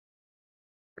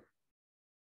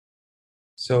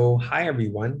So hi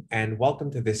everyone, and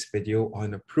welcome to this video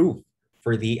on a proof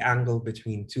for the angle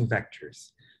between two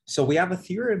vectors. So we have a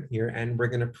theorem here and we're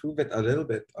going to prove it a little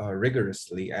bit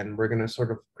rigorously, and we're going to sort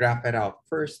of graph it out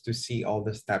first to see all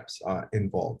the steps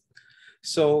involved.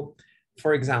 So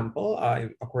for example,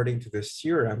 according to this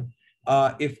theorem,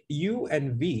 if u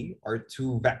and v are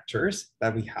two vectors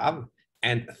that we have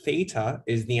and theta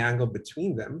is the angle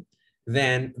between them,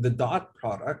 then the dot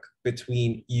product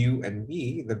between u and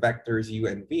v, the vectors u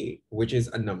and v, which is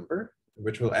a number,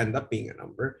 which will end up being a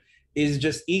number, is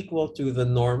just equal to the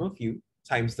norm of u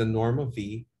times the norm of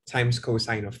v times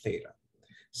cosine of theta.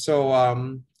 So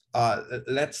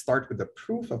let's start with the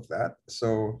proof of that.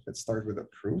 So let's start with a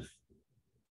proof.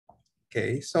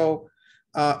 Okay, so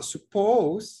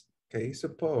suppose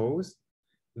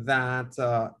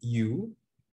that u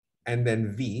and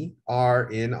then v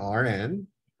are in Rn,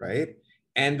 right?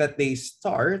 And that they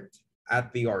start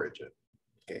at the origin,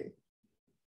 okay?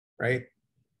 Right?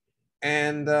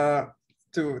 And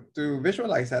to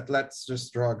visualize that, let's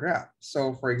just draw a graph.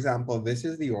 So for example, this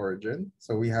is the origin.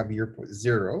 So we have here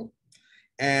 0.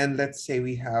 And let's say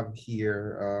we have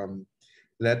here,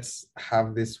 let's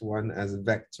have this one as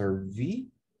vector v,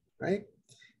 right?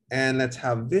 And let's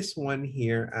have this one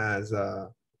here as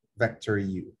a vector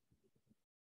u,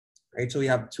 right? So we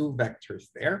have two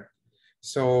vectors there.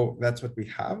 So that's what we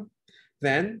have.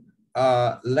 Then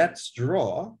let's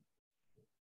draw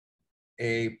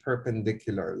a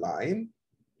perpendicular line,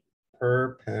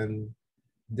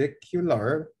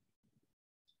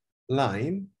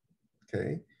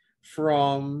 okay,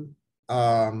 from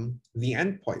the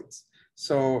endpoints.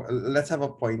 So let's have a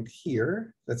point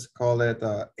here. Let's call it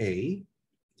A.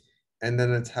 And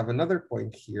then let's have another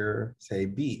point here, say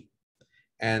B.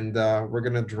 And we're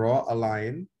going to draw a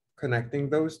line connecting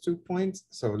those 2 points.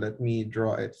 So let me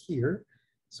draw it here.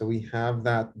 So we have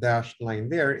that dashed line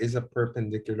there is a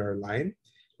perpendicular line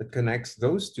that connects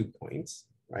those 2 points,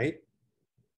 right?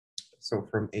 So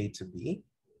from A to B.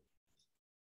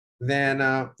 Then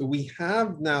we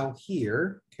have now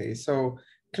here, okay, so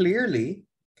clearly,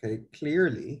 the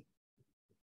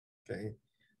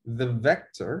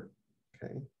vector,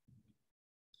 okay,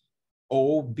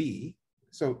 OB,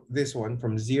 so this one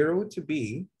from 0 to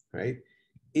B, right,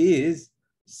 is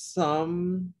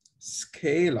some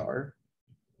scalar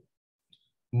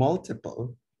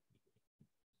multiple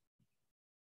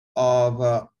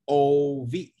of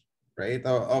OV, right,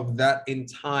 of that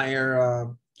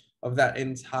entire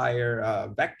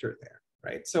vector there,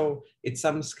 right? So it's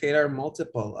some scalar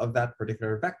multiple of that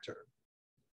particular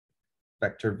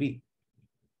vector V.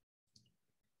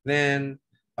 Then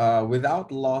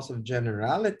without loss of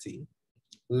generality,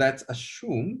 let's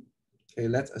assume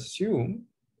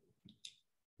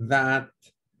that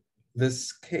the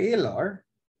scalar,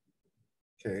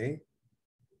 okay,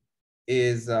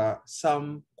 is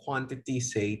some quantity,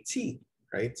 say t,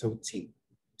 right? So t.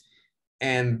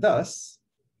 And thus,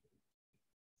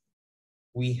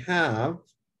 we have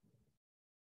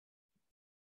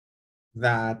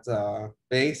that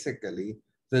basically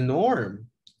the norm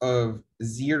of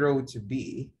 0 to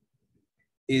b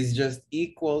is just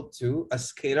equal to a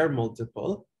scalar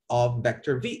multiple of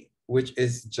vector v, which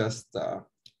is just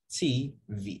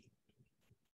tv,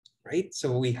 right?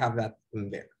 So we have that in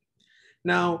there.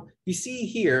 Now, you see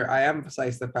here, I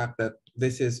emphasize the fact that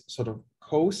this is sort of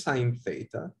cosine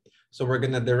theta. So we're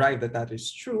going to derive that that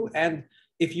is true. And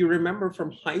if you remember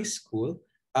from high school,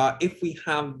 if we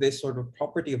have this sort of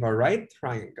property of a right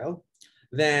triangle,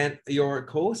 then your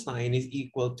cosine is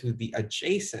equal to the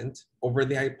adjacent over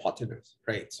the hypotenuse,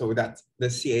 right? So that's the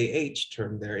CAH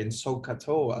term there in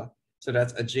SOHCAHTOA. So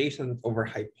that's adjacent over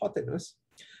hypotenuse.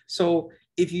 So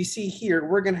if you see here,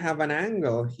 we're going to have an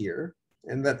angle here,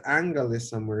 and that angle is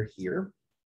somewhere here.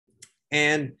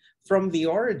 And from the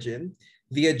origin,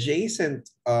 the adjacent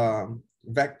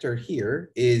vector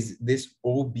here is this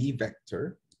OB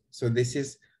vector. So this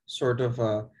is sort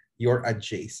of your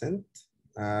adjacent.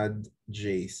 And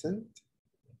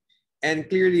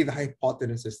clearly the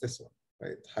hypotenuse is this one,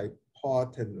 right?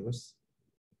 Hypotenuse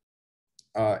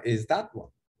is that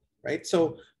one, right?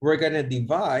 So we're going to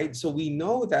divide. So we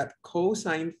know that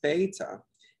cosine theta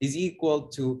is equal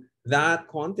to that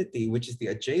quantity, which is the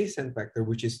adjacent vector,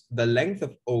 which is the length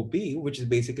of OB, which is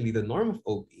basically the norm of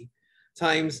OB,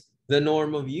 times the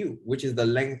norm of U, which is the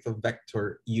length of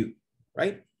vector U,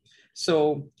 right?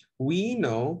 So we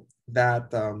know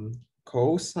that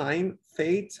cosine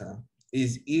theta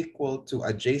is equal to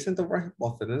adjacent over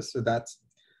hypotenuse, so that's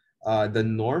the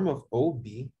norm of OB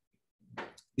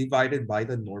divided by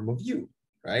the norm of U,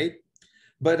 right?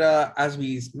 But as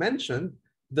we mentioned,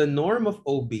 the norm of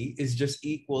OB is just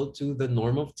equal to the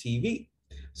norm of TV.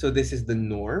 So this is the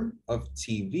norm of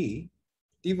TV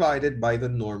divided by the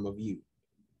norm of U,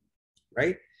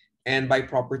 right? And by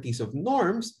properties of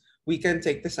norms, we can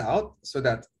take this out so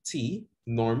that T,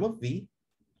 norm of V,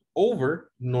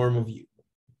 over norm of U,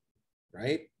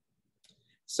 right?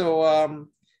 So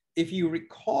if you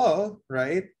recall,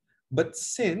 right, but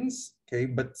since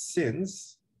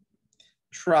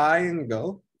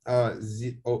triangle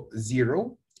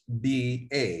 0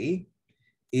 BA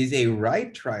is a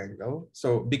right triangle,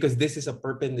 so because this is a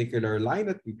perpendicular line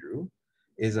that we drew,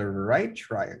 is a right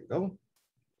triangle,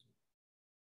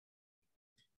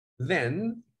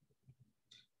 then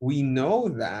we know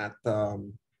that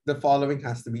the following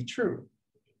has to be true.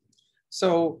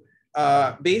 So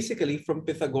basically from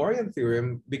Pythagorean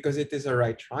theorem, because it is a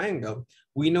right triangle,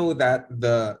 we know that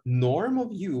the norm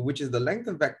of U, which is the length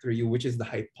of vector U, which is the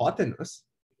hypotenuse,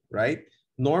 right?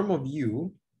 Norm of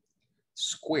U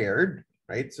squared,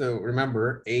 right? So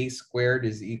remember, A squared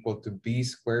is equal to B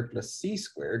squared plus C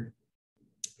squared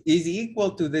is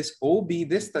equal to this OB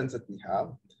distance that we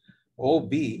have,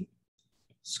 OB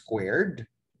squared,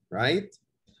 right?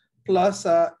 Plus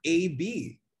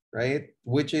AB, right?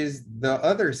 Which is the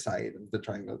other side of the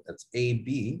triangle. That's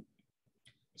AB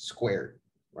squared,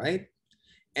 right?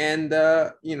 And,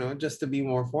 you know, just to be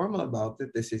more formal about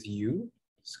it, this is U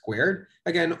squared.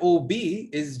 Again, OB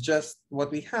is just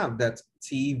what we have. That's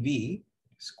TV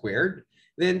squared.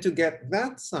 Then to get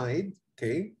that side,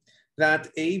 okay, that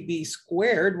AB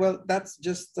squared, well, that's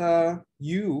just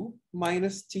U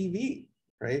minus TV,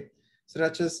 right? So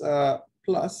that's just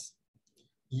plus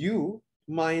U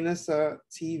minus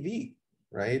TV,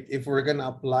 right? If we're going to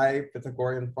apply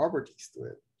Pythagorean properties to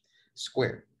it,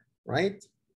 squared, right?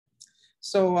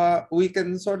 So we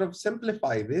can sort of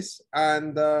simplify this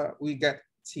and we get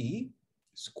T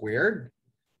squared,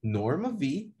 norm of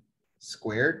V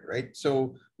squared, right?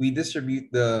 So we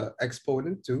distribute the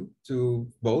exponent to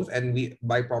both, and we,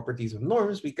 by properties of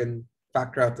norms, we can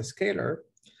factor out the scalar,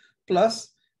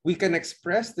 plus we can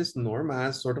express this norm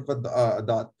as sort of a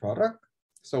dot product.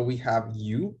 So we have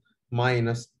U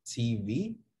minus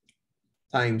TV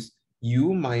times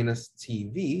U minus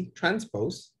TV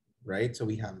transpose, right? So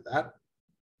we have that.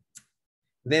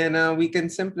 Then we can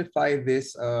simplify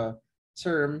this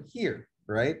term here,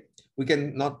 right? We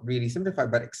can not really simplify,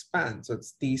 but expand. So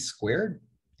it's T squared,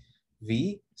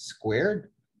 V squared,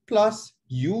 plus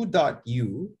U dot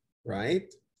U,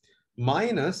 right?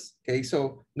 Minus, okay,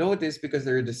 so notice because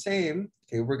they're the same,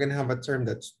 okay, we're gonna have a term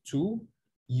that's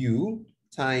 2U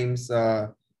times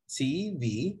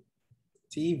TV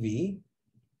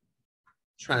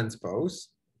transpose,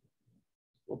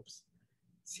 oops,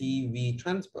 TV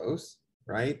transpose,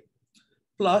 right?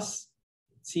 Plus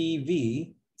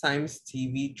TV times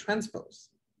TV transpose,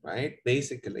 right?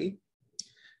 Basically.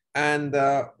 And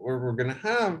we're going to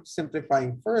have,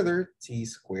 simplifying further, T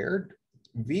squared,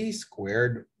 V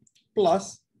squared,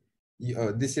 plus,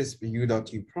 this is U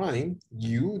dot U prime,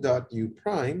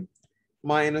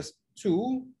 minus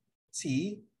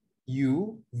 2T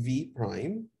U V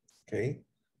prime, okay?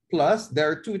 Plus, there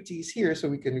are two T's here, so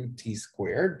we can do T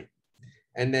squared,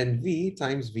 and then V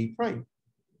times V prime,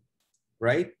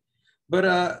 right?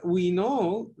 But we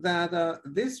know that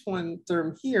this one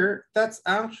term here, that's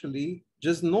actually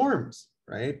just norms,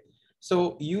 right?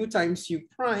 So U times U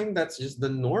prime, that's just the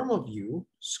norm of U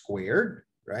squared,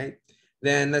 right?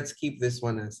 Then let's keep this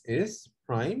one as is,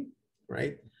 prime,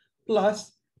 right?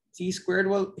 Plus T squared,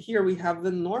 well, here we have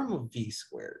the norm of V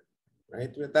squared,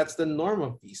 right? That's the norm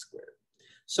of V squared.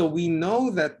 So we know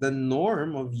that the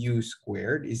norm of U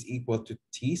squared is equal to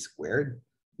T squared,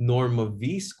 norm of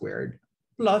V squared,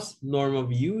 plus norm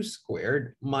of U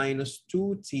squared minus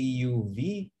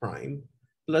 2TUV prime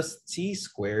plus T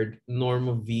squared norm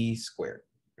of V squared,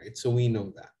 right? So we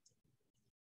know that,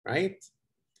 right?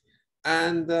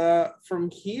 And from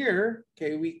here,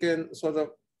 okay, we can sort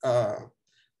of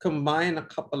combine a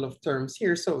couple of terms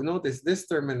here. So notice this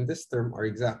term and this term are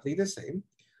exactly the same.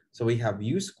 So we have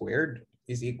U squared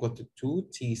is equal to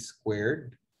 2T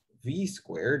squared V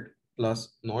squared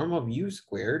plus norm of U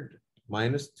squared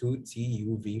minus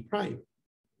 2TUV prime,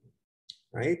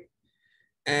 right?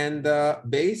 And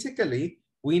basically,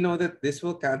 we know that this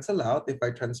will cancel out if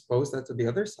I transpose that to the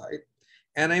other side.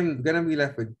 And I'm going to be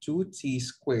left with 2T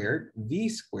squared V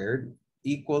squared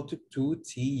equal to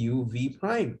 2TUV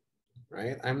prime,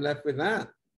 right? I'm left with that,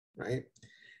 right?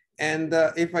 And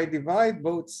if I divide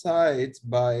both sides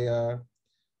by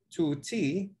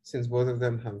 2T, since both of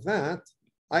them have that,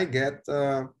 I get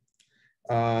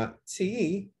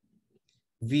T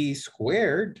V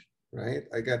squared, right?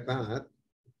 I get that.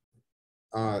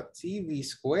 TV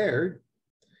squared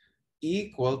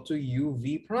equal to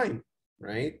UV prime,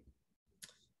 right?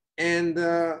 And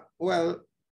well,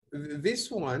 this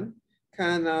one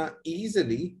can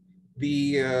easily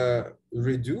be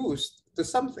reduced to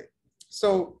something.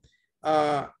 So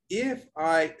if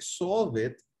I solve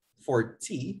it for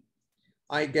t,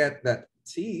 I get that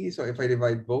t, so if I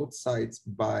divide both sides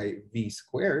by v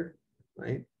squared,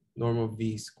 right, norm of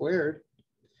v squared,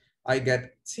 I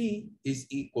get t is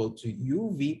equal to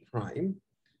uv prime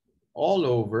all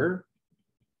over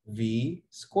v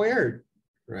squared,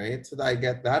 right? So that I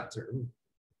get that term.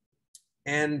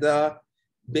 And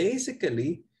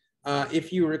basically,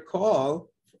 if you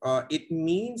recall, it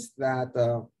means that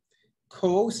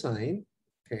cosine,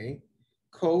 okay,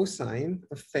 cosine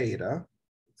of theta,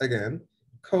 again,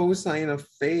 cosine of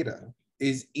theta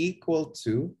is equal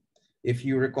to, if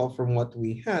you recall from what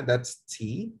we had, that's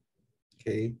t,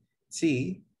 okay,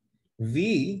 t,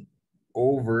 v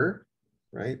over,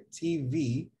 right,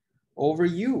 tv over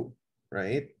u,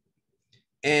 right?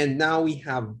 And now we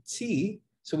have t,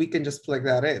 so we can just plug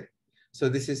that in. So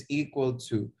this is equal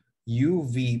to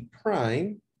uv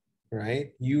prime,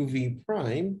 right? uv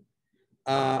prime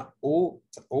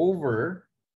over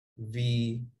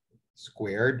v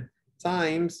squared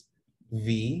times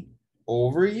v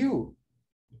over u.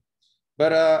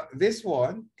 But this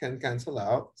one can cancel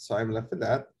out, so I'm left with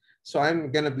that. So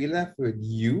I'm gonna be left with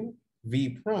u v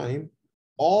prime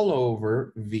all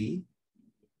over v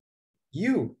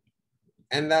u.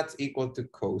 And that's equal to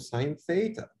cosine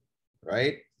theta,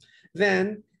 right?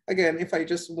 Then again, if I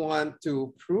just want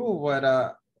to prove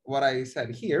what I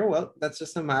said here, well, that's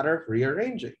just a matter of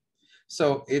rearranging.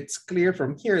 So it's clear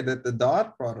from here that the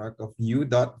dot product of u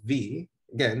dot v,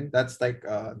 again, that's like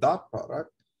a dot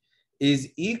product,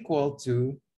 is equal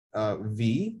to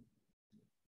v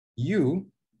u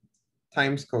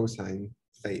times cosine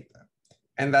theta.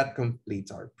 And that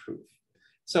completes our proof.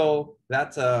 So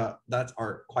that's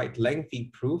our quite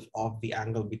lengthy proof of the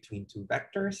angle between two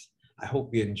vectors. I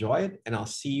hope you enjoyed, and I'll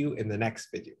see you in the next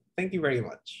video. Thank you very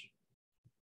much.